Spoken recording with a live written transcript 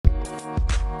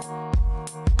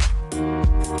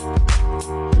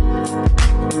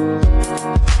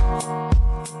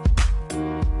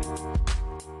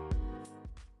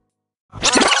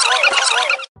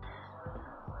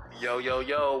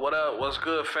What up? What's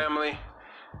good, family?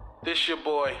 This your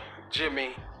boy,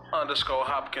 Jimmy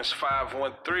 _Hopkins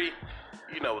 513.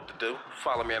 You know what to do.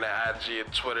 Follow me on the IG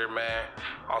and Twitter, man.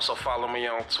 Also follow me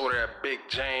on Twitter at Big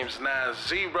James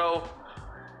 90. You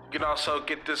can also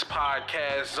get this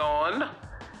podcast on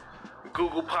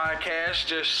Google Podcasts.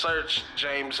 Just search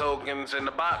James Hogan's in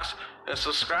the box and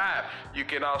subscribe. You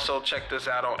can also check this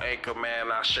out on Anchor,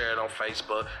 man. I share it on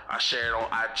Facebook. I share it on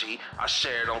IG. I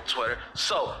share it on Twitter.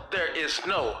 So there is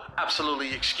no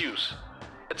absolutely excuse.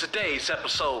 In today's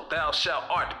episode, thou shalt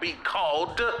art be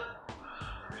called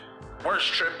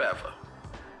Worst Trip Ever.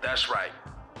 That's right.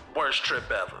 Worst trip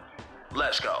ever.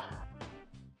 Let's go.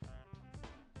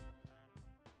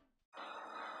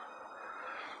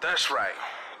 That's right.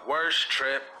 Worst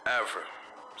trip ever.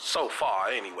 So far,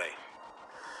 anyway.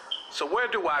 So where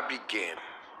do I begin?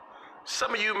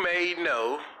 Some of you may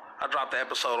know I dropped the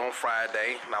episode on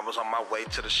Friday, and I was on my way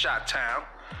to the Chi-Town,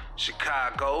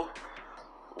 Chicago,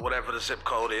 whatever the zip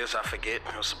code is, I forget.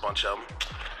 There's a bunch of them.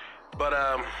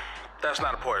 But that's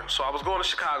not important. So I was going to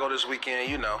Chicago this weekend,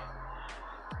 you know.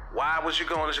 Why was you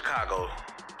going to Chicago?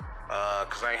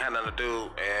 Because I ain't had nothing to do,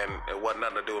 and it wasn't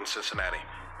nothing to do in Cincinnati.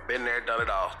 Been there, done it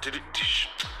all.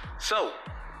 So,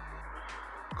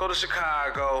 go to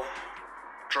Chicago,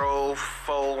 drove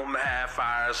 4.5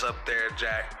 hours up there,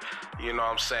 Jack. You know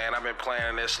what I'm saying? I've been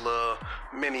planning this little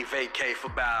mini vacay for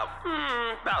about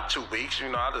 2 weeks. You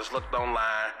know, I just looked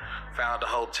online, found a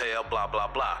hotel, blah, blah,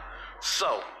 blah.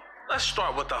 So, let's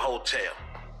start with the hotel.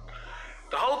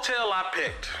 The hotel I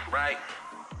picked, right?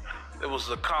 It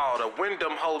was called a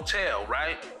Wyndham Hotel,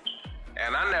 right?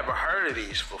 And I never heard of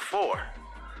these before.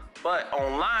 But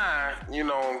online, you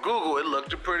know, on Google, it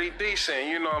looked pretty decent.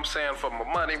 You know what I'm saying? For my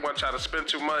money, wasn't trying to spend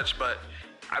too much, but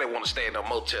I didn't want to stay in a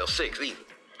Motel 6 either.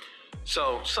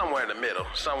 So somewhere in the middle,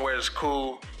 somewhere is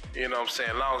cool. You know what I'm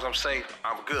saying? As long as I'm safe,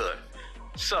 I'm good.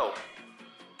 So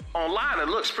online, it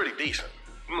looks pretty decent.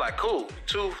 I'm like, cool,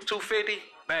 $250,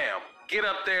 bam, get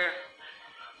up there.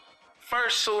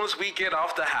 First, soon as we get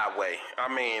off the highway, I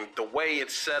mean, the way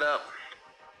it's set up,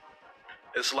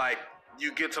 it's like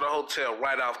you get to the hotel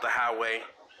right off the highway,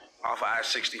 off of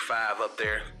I-65 up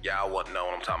there. Y'all wouldn't know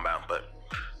what I'm talking about, but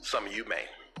some of you may.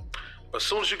 But as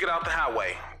soon as you get out the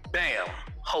highway, bam,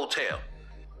 hotel.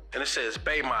 And it says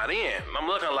Baymont Inn. And I'm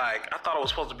looking like, I thought it was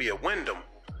supposed to be a Wyndham.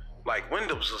 Like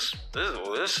Wyndham's,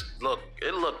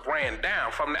 it looked ran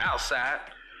down from the outside.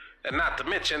 And not to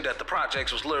mention that the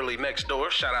projects was literally next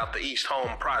door. Shout out the East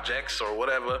Home Projects or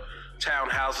whatever.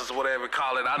 Townhouses or whatever you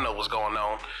call it. I know what's going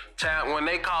on. When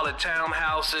they call it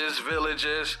townhouses,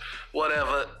 villages,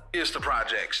 whatever, it's the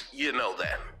projects. You know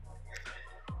that.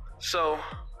 So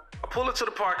I pull it to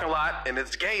the parking lot and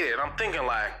it's gated. I'm thinking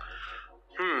like,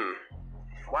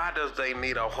 why does they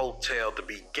need a hotel to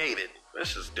be gated?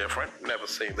 This is different. Never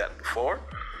seen that before.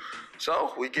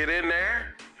 So we get in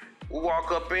there. We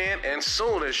walk up in, and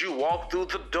soon as you walk through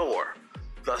the door,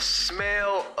 the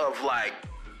smell of like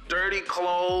dirty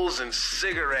clothes and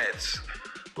cigarettes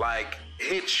like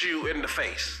hits you in the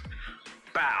face.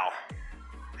 Bow.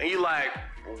 And you like,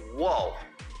 whoa.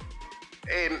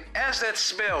 And as that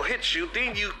smell hits you,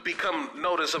 then you become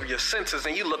notice of your senses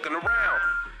and you looking around.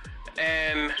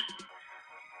 And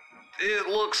it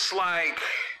looks like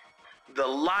the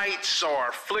lights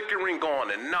are flickering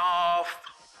on and off.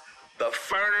 The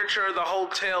furniture of the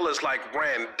hotel is like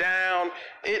ran down.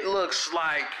 It looks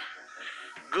like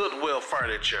Goodwill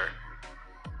furniture.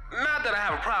 Not that I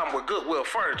have a problem with Goodwill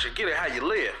furniture. Get it how you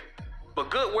live. But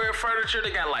Goodwill furniture,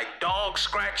 they got like dog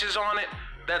scratches on it.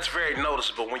 That's very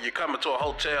noticeable when you come into a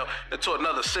hotel into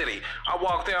another city. I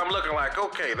walk there, I'm looking like,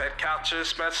 okay, that couch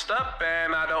is messed up,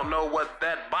 and I don't know what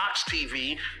that box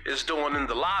TV is doing in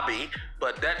the lobby,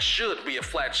 but that should be a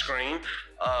flat screen.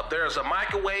 There's a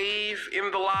microwave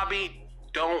in the lobby.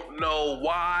 Don't know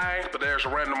why, but there's a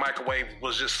random microwave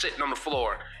was just sitting on the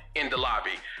floor in the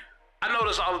lobby. I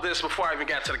noticed all of this before I even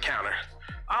got to the counter.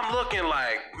 I'm looking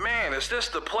like, man, is this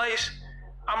the place?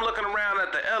 I'm looking around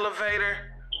at the elevator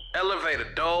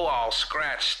door all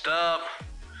scratched up,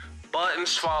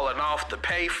 buttons falling off the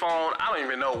payphone. I don't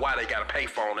even know why they got a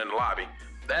payphone in the lobby.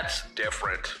 That's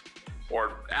different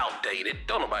or outdated.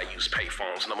 Don't nobody use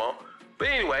payphones no more. But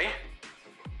anyway,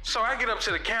 so I get up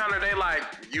to the counter. They like,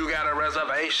 you got a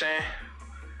reservation?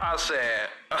 I said,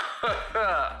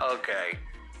 okay.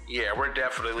 Yeah, we're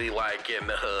definitely like in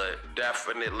the hood.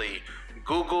 Definitely.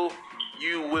 Google,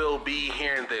 you will be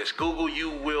hearing this. Google, you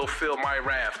will feel my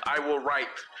wrath. I will write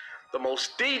the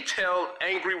most detailed,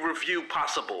 angry review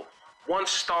possible. 1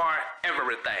 star,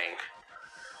 everything.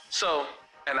 So,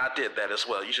 and I did that as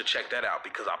well. You should check that out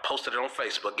because I posted it on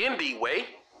Facebook. Anyway,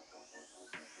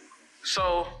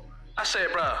 so I said,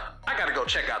 bruh, I gotta go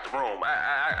check out the room.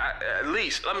 Let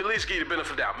me at least give you the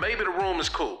benefit of the doubt. Maybe the room is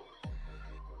cool.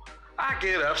 I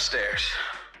get upstairs.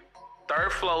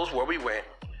 3rd floor's where we went.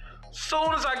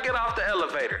 Soon as I get off the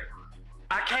elevator,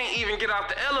 I can't even get off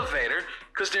the elevator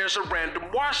because there's a random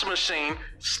washing machine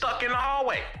stuck in the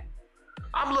hallway.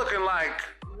 I'm looking like,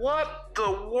 what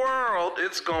the world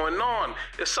is going on?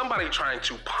 Is somebody trying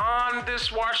to pawn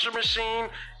this washing machine?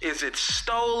 Is it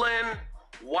stolen?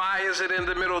 Why is it in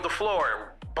the middle of the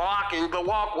floor, blocking the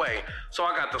walkway? So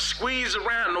I got to squeeze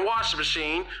around the washing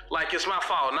machine like it's my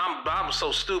fault. And I'm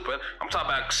so stupid. I'm talking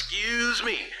about, excuse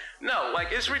me. No, like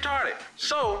it's retarded.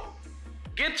 So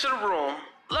get to the room.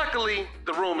 Luckily,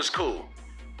 the room is cool,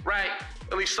 right?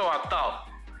 At least so I thought.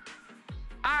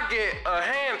 I get a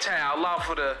hand towel off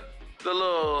of the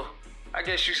little, I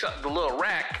guess you saw the little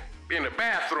rack in the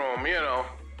bathroom, you know.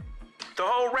 The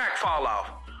whole rack fall off.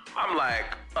 I'm like,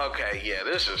 okay, yeah,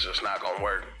 this is just not gonna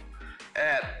work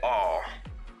at all.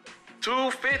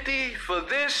 $250 for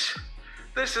this?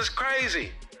 This is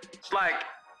crazy. It's like,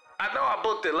 I know I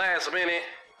booked it last minute.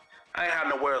 I ain't had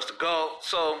nowhere else to go.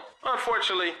 So,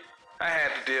 unfortunately, I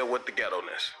had to deal with the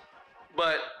ghetto-ness.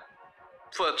 But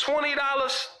for $20,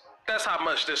 that's how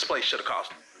much this place should have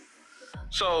cost.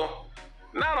 So,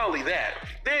 not only that,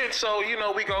 then so, you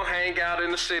know, we go hang out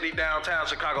in the city, downtown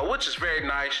Chicago, which is very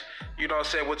nice. You know what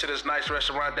I'm saying? Went to this nice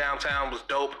restaurant downtown, was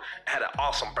dope. Had an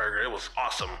awesome burger. It was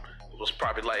awesome.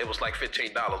 It was like $15.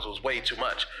 It was way too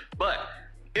much. But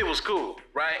it was cool,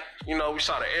 right? You know, we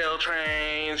saw the L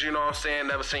trains, you know what I'm saying?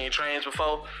 Never seen trains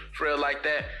before, for real like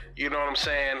that. You know what I'm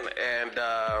saying? And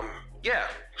yeah,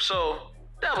 so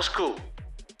that was cool.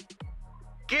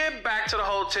 Get back to the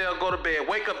hotel, go to bed,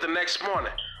 wake up the next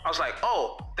morning. I was like,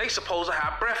 oh, they supposed to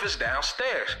have breakfast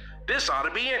downstairs. This ought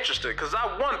to be interesting, because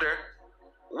I wonder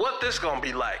what this gonna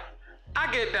be like.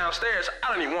 I get downstairs,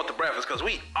 I don't even want the breakfast, because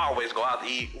we always go out to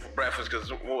eat for breakfast,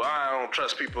 because I don't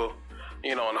trust people,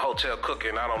 you know, in the hotel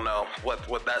cooking. I don't know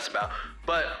what that's about.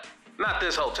 But not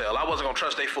this hotel. I wasn't gonna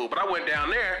trust their food, but I went down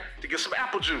there to get some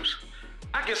apple juice.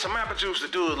 I get some apple juice, the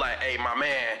dude like, hey, my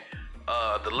man,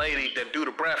 the lady that do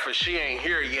the breakfast, she ain't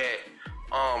here yet.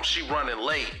 She running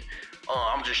late.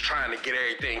 I'm just trying to get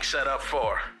everything set up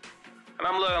for her. And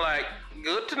I'm looking like,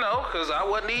 good to know, because I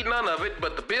wasn't eating none of it,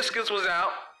 but the biscuits was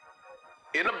out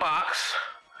in a box,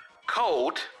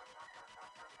 cold.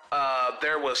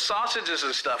 There was sausages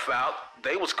and stuff out.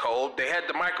 They was cold. They had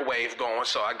the microwave going,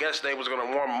 so I guess they was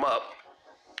gonna warm them up.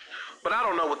 But I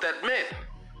don't know what that meant,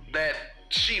 that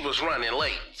she was running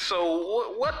late.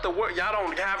 So what the world? Y'all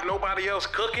don't have nobody else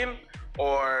cooking?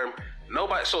 Or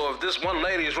nobody? So if this one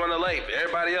lady is running late,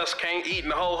 everybody else can't eat in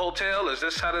the whole hotel? Is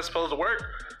this how that's supposed to work?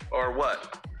 Or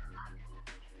what?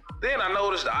 Then I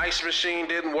noticed the ice machine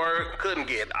didn't work. Couldn't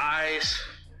get ice.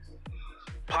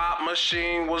 Pop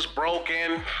machine was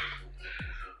broken.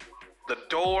 The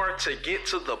door to get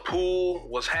to the pool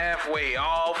was halfway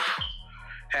off.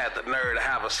 Had the nerve to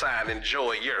have a sign,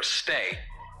 enjoy your stay.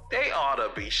 They ought to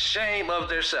be ashamed of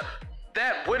themselves.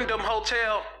 That Wyndham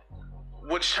Hotel,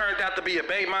 which turned out to be a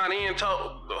Baymont Inn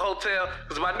hotel,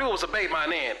 because if I knew it was a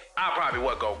Baymont Inn, I probably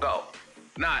wasn't gonna go.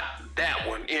 Not that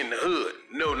one in the hood.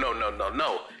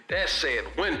 No. That said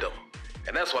Wyndham.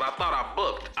 And that's what I thought I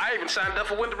booked. I even signed up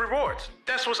for Wyndham Rewards.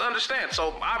 That's what's understand.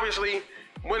 So obviously,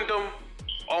 Wyndham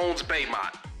owns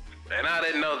Baymont. And I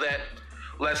didn't know that.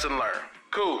 Lesson learned.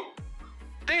 Cool.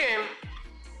 Then,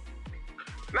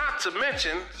 not to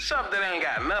mention, something that ain't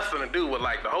got nothing to do with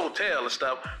like the hotel and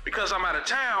stuff, because I'm out of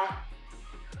town,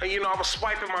 and you know, I was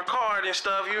swiping my card and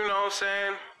stuff, you know what I'm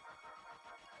saying?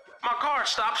 My card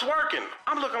stops working.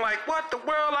 I'm looking like, what the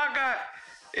world? I got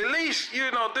at least,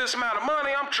 you know, this amount of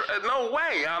money. No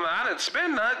way. I didn't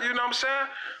spend nothing, you know what I'm saying?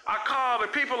 I called the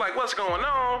people like, what's going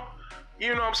on?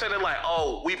 You know what I'm saying? They're like,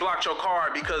 oh, we blocked your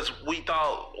card because we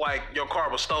thought like your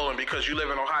card was stolen because you live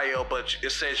in Ohio, but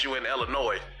it says you in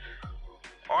Illinois.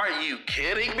 Are you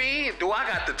kidding me? Do I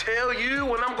got to tell you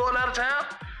when I'm going out of town?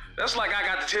 That's like I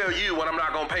got to tell you when I'm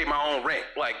not gonna pay my own rent.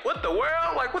 Like, what the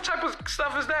world? Like, what type of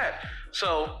stuff is that?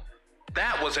 So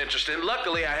that was interesting.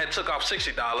 Luckily, I had took off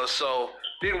 $60, so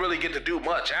didn't really get to do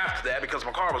much after that because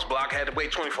my car was blocked. I had to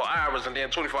wait 24 hours, and then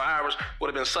 24 hours would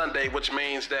have been Sunday, which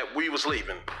means that we was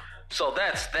leaving. So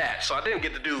that's that. So I didn't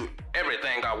get to do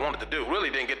everything I wanted to do. Really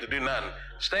didn't get to do nothing.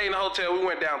 Stayed in the hotel. We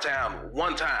went downtown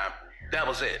one time. That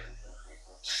was it.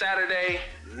 Saturday,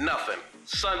 nothing.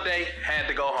 Sunday, had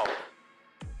to go home.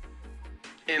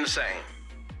 Insane.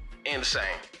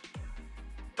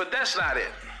 But that's not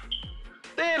it.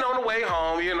 Then on the way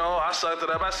home, you know, I sucked it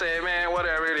up. I said, man,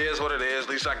 whatever it is, what it is. At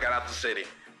least I got out the city.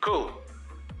 Cool.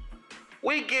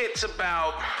 We get to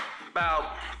about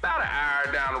about an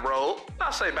hour down the road.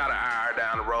 I'll say about an hour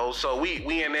down the road. So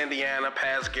we in Indiana,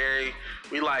 past Gary.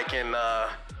 We like in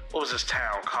what was this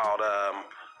town called?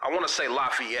 I want to say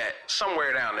Lafayette,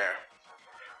 somewhere down there,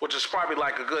 which is probably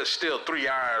like a good still 3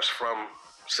 hours from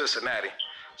Cincinnati.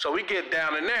 So we get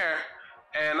down in there,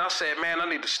 and I said, man, I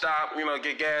need to stop,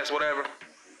 get gas, whatever.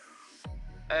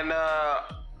 And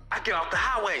I get off the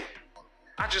highway.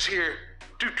 I just hear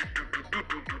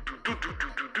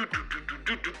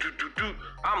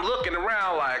I'm looking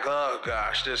around like, oh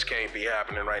gosh, this can't be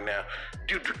happening right now.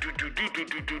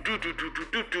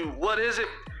 What is it?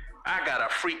 I got a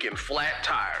freaking flat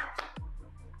tire.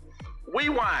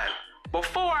 Rewind.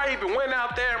 Before I even went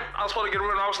out there, I was supposed to get a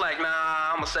rental. I was like,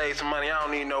 nah, I'm gonna save some money. I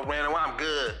don't need no rental. I'm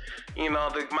good.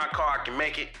 My car can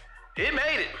make it. It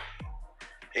made it.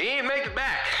 He didn't make it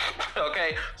back.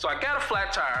 Okay, so I got a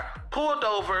flat tire, pulled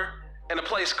over in a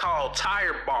place called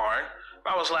Tire Barn.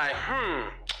 I was like,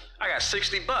 I got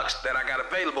 $60 that I got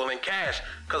available in cash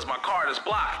because my card is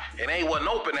blocked and they wasn't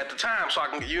open at the time, so I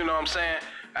can, you know what I'm saying?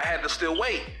 I had to still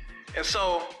wait. And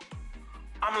so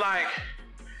I'm like,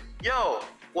 yo,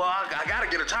 well, I gotta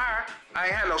get a tire. I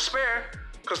ain't had no spare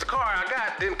because the car I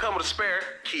got didn't come with a spare.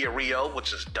 Kia Rio,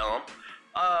 which is dumb.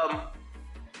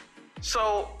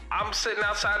 So I'm sitting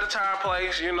outside the tire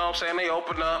place, you know what I'm saying? They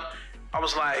open up. I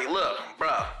was like, look,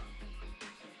 bruh,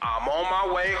 I'm on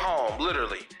my way home,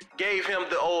 literally. Gave him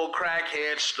the old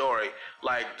crackhead story,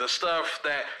 like the stuff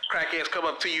that crackheads come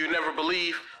up to you never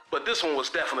believe, but this one was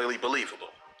definitely believable.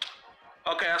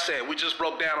 Okay, I said, we just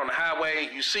broke down on the highway.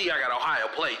 You see, I got Ohio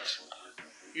plates.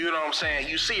 You know what I'm saying?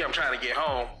 You see, I'm trying to get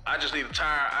home. I just need a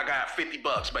tire. I got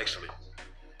 $50, basically.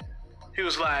 He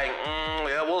was like,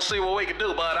 yeah, we'll see what we can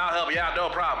do, bud. I'll help you out, no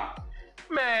problem.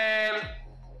 Man,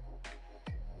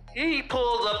 he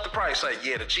pulled up the price, like,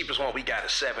 yeah, the cheapest one we got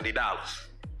is $70.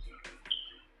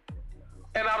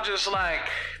 And I'm just like,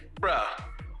 bruh,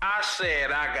 I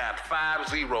said I got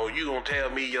 50. You gonna tell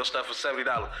me your stuff is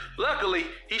 $70. Luckily,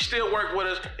 he still worked with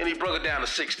us and he broke it down to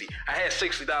 60. I had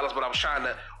 $60, but I was trying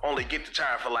to only get the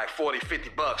tire for like 40,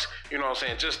 $50, you know what I'm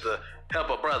saying, just to help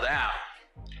a brother out.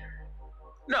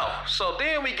 No, so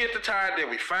then we get the tire, then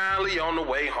we finally on the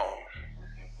way home.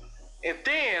 And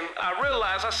then I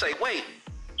realized, I say, wait,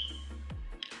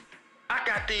 I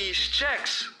got these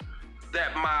checks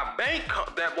that my bank,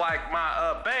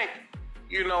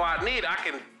 I need. I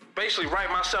can basically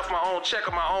write myself my own check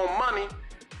of my own money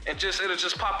and it'll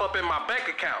just pop up in my bank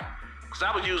account. Cause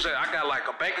I got like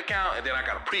a bank account and then I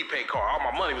got a prepaid card.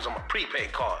 All my money was on my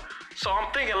prepaid card. So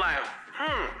I'm thinking like,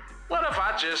 what if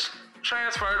I just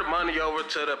transfer the money over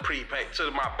to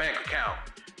my bank account?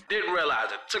 Didn't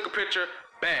realize it. Took a picture,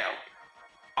 bam.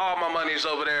 All my money's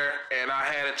over there and I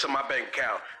had it to my bank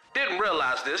account. Didn't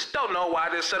realize this. Don't know why I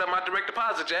didn't set up my direct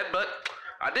deposit yet, but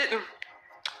I didn't.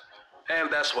 And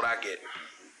that's what I get.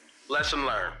 Lesson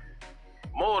learned.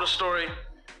 Moral of the story,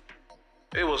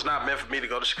 it was not meant for me to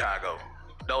go to Chicago.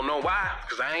 Don't know why,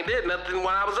 because I ain't did nothing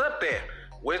when I was up there.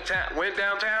 Went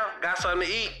downtown, got something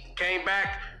to eat, came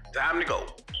back, time to go.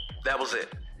 That was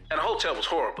it. And the hotel was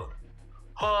horrible.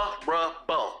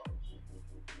 Horrible.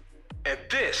 And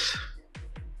this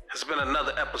has been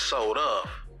another episode of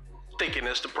Thinking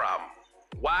Is the Problem.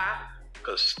 Why?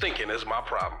 Because thinking is my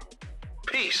problem.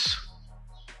 Peace.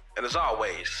 And as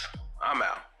always, I'm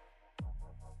out.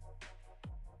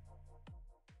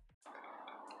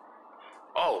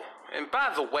 Oh, and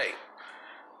by the way,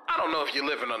 I don't know if you're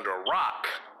living under a rock,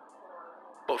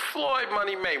 but Floyd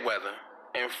Money Mayweather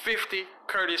and 50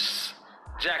 Curtis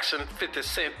Jackson 50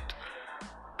 Cent,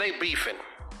 they beefing.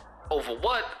 Over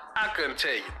what? I couldn't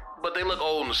tell you, but they look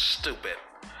old and stupid.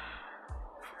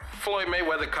 Floyd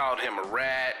Mayweather called him a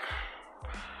rat.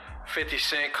 50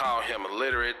 Cent called him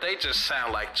illiterate. They just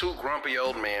sound like two grumpy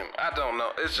old men. I don't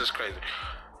know. It's just crazy.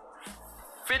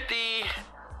 50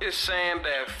 is saying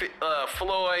that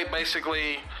Floyd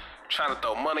basically trying to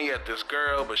throw money at this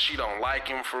girl, but she don't like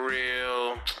him for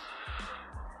real.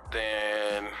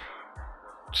 Then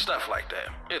stuff like that.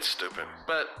 It's stupid.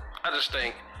 But I just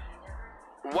think,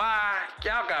 why?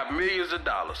 Y'all got millions of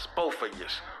dollars, both of you.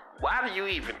 Why do you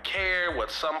even care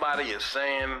what somebody is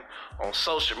saying on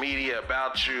social media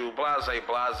about you? Blase,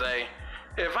 blase.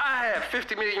 If I had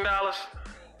 $50 million,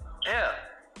 hell,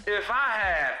 if I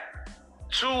had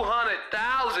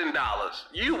 $200,000,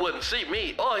 you wouldn't see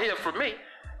me or hear from me.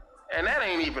 And that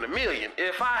ain't even $1 million.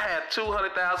 If I had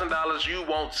 $200,000, you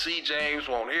won't see James,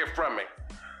 won't hear from me.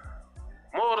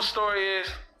 Moral of the story is,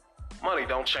 money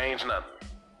don't change nothing.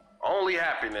 Only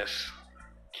happiness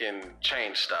can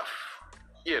change stuff.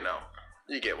 You know,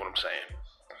 you get what I'm saying.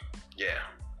 Yeah.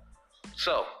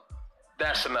 So,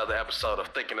 that's another episode of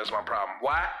Thinking Is My Problem.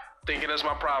 Why? Thinking is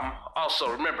my problem.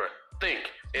 Also, remember, think.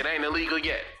 It ain't illegal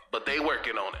yet, but they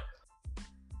working on it.